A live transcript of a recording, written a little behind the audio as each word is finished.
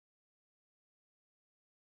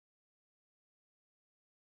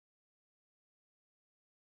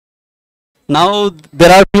Now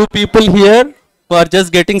there are few people here who are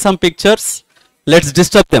just getting some pictures. Let's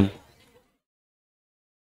disturb them.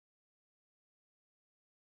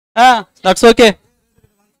 Ah, that's okay.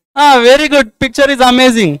 Ah, very good. Picture is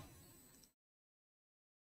amazing.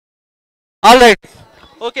 All right.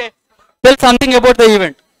 Okay. Tell something about the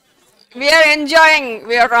event. We are enjoying,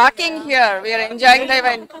 we are rocking here, we are enjoying the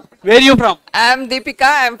event. Where are you from? I am Deepika,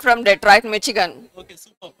 I am from Detroit, Michigan. Okay,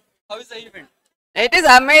 super. How is the event? It is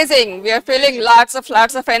amazing. We are feeling lots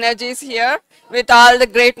of energies here with all the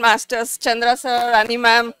great masters, Chandra sir, Ani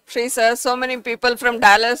ma'am, Shri sir, so many people from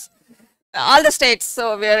Dallas, all the states.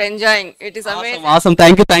 So we are enjoying. It is amazing. Awesome.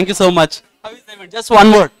 Thank you so much. How is the event? Just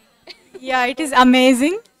one word. Yeah, it is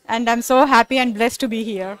amazing, and I'm so happy and blessed to be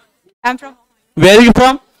here. Where are you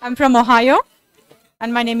from? I'm from Ohio,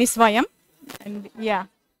 and my name is Swayam. And yeah,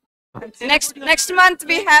 Next month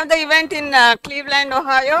we have the event in Cleveland,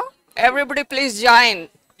 Ohio. Everybody please join.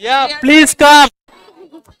 Yeah, please come.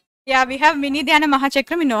 yeah, we have Mini Dhyana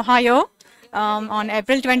Mahachakram in Ohio on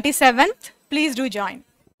April 27th. Please do join.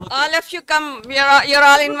 All of you come. You're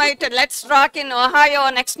all invited. Let's rock in Ohio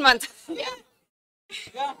next month. Give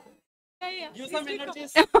some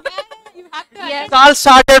energies. It all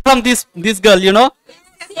started from this girl, you know.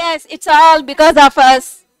 Yes, it's all because of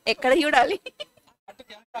us. Ekkada chudali.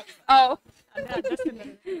 Oh.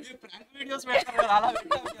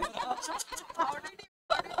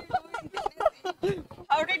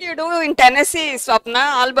 How did you do in Tennessee,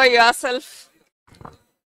 Swapna, all by yourself?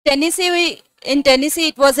 In Tennessee,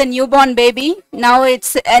 it was a newborn baby. Now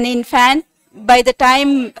it's an infant. By the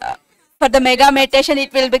time for the mega meditation,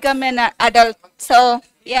 it will become an adult. So,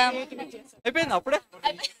 yeah.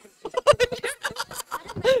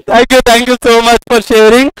 Thank you so much for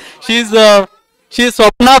sharing. She's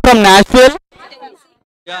Swapna from Nashville.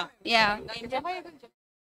 Yeah. Yeah.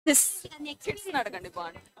 This.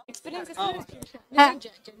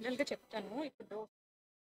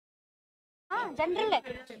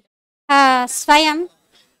 Swayam.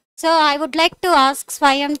 So I would like to ask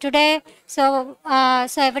Swayam today. So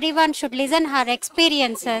everyone should listen her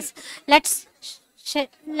experiences. Let's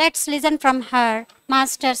listen from her,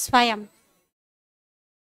 Master Swayam.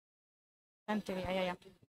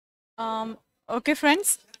 Okay,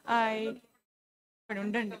 friends.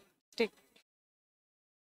 Stick.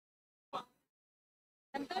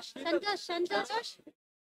 Santosh.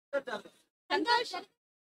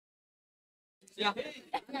 Yeah.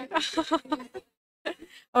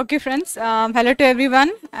 Okay, friends. Hello to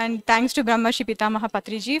everyone, and thanks to Brahmarshi Pitamaha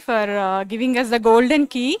Patriji for giving us the golden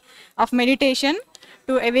key of meditation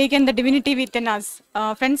to awaken the divinity within us.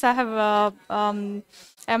 Friends,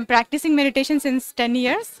 I'm practicing meditation since 10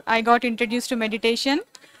 years. I got introduced to meditation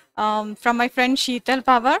from my friend Sheetal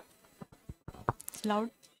Power. It's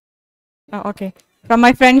loud. Oh, okay. From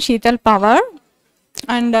my friend Sheetal Power,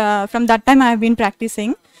 and from that time I have been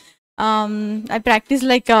practicing. I practice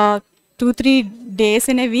like 2-3 days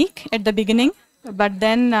in a week at the beginning, but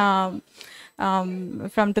then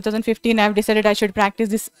from 2015 I have decided I should practice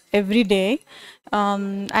this every day,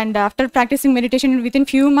 and after practicing meditation within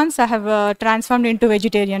few months I have transformed into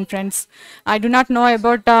vegetarian, friends. I do not know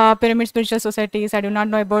about pyramid spiritual societies. I do not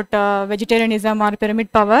know about vegetarianism or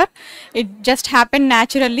pyramid power. It just happened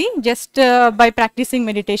naturally just by practicing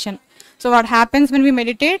meditation. So what happens when we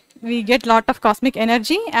meditate, we get lot of cosmic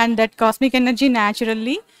energy, and that cosmic energy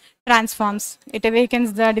naturally transforms. It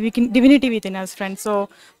awakens the divinity within us, friends. So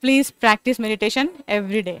please practice meditation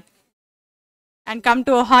every day. And come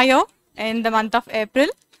to Ohio in the month of April.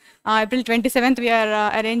 April 27th, we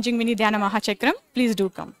are arranging Mini Dhyana Mahachakram. Please do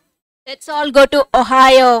come. Let's all go to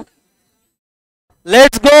Ohio.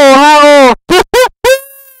 Let's go, Ohio!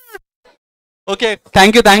 Okay,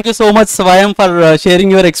 thank you so much, Swayam, for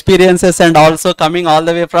sharing your experiences and also coming all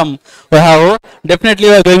the way from Ohio. Definitely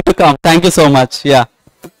we are going to come. Thank you so much. Yeah.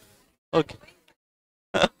 Okay.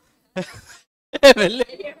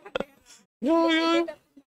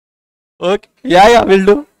 Okay. Yeah, we'll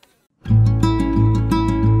do.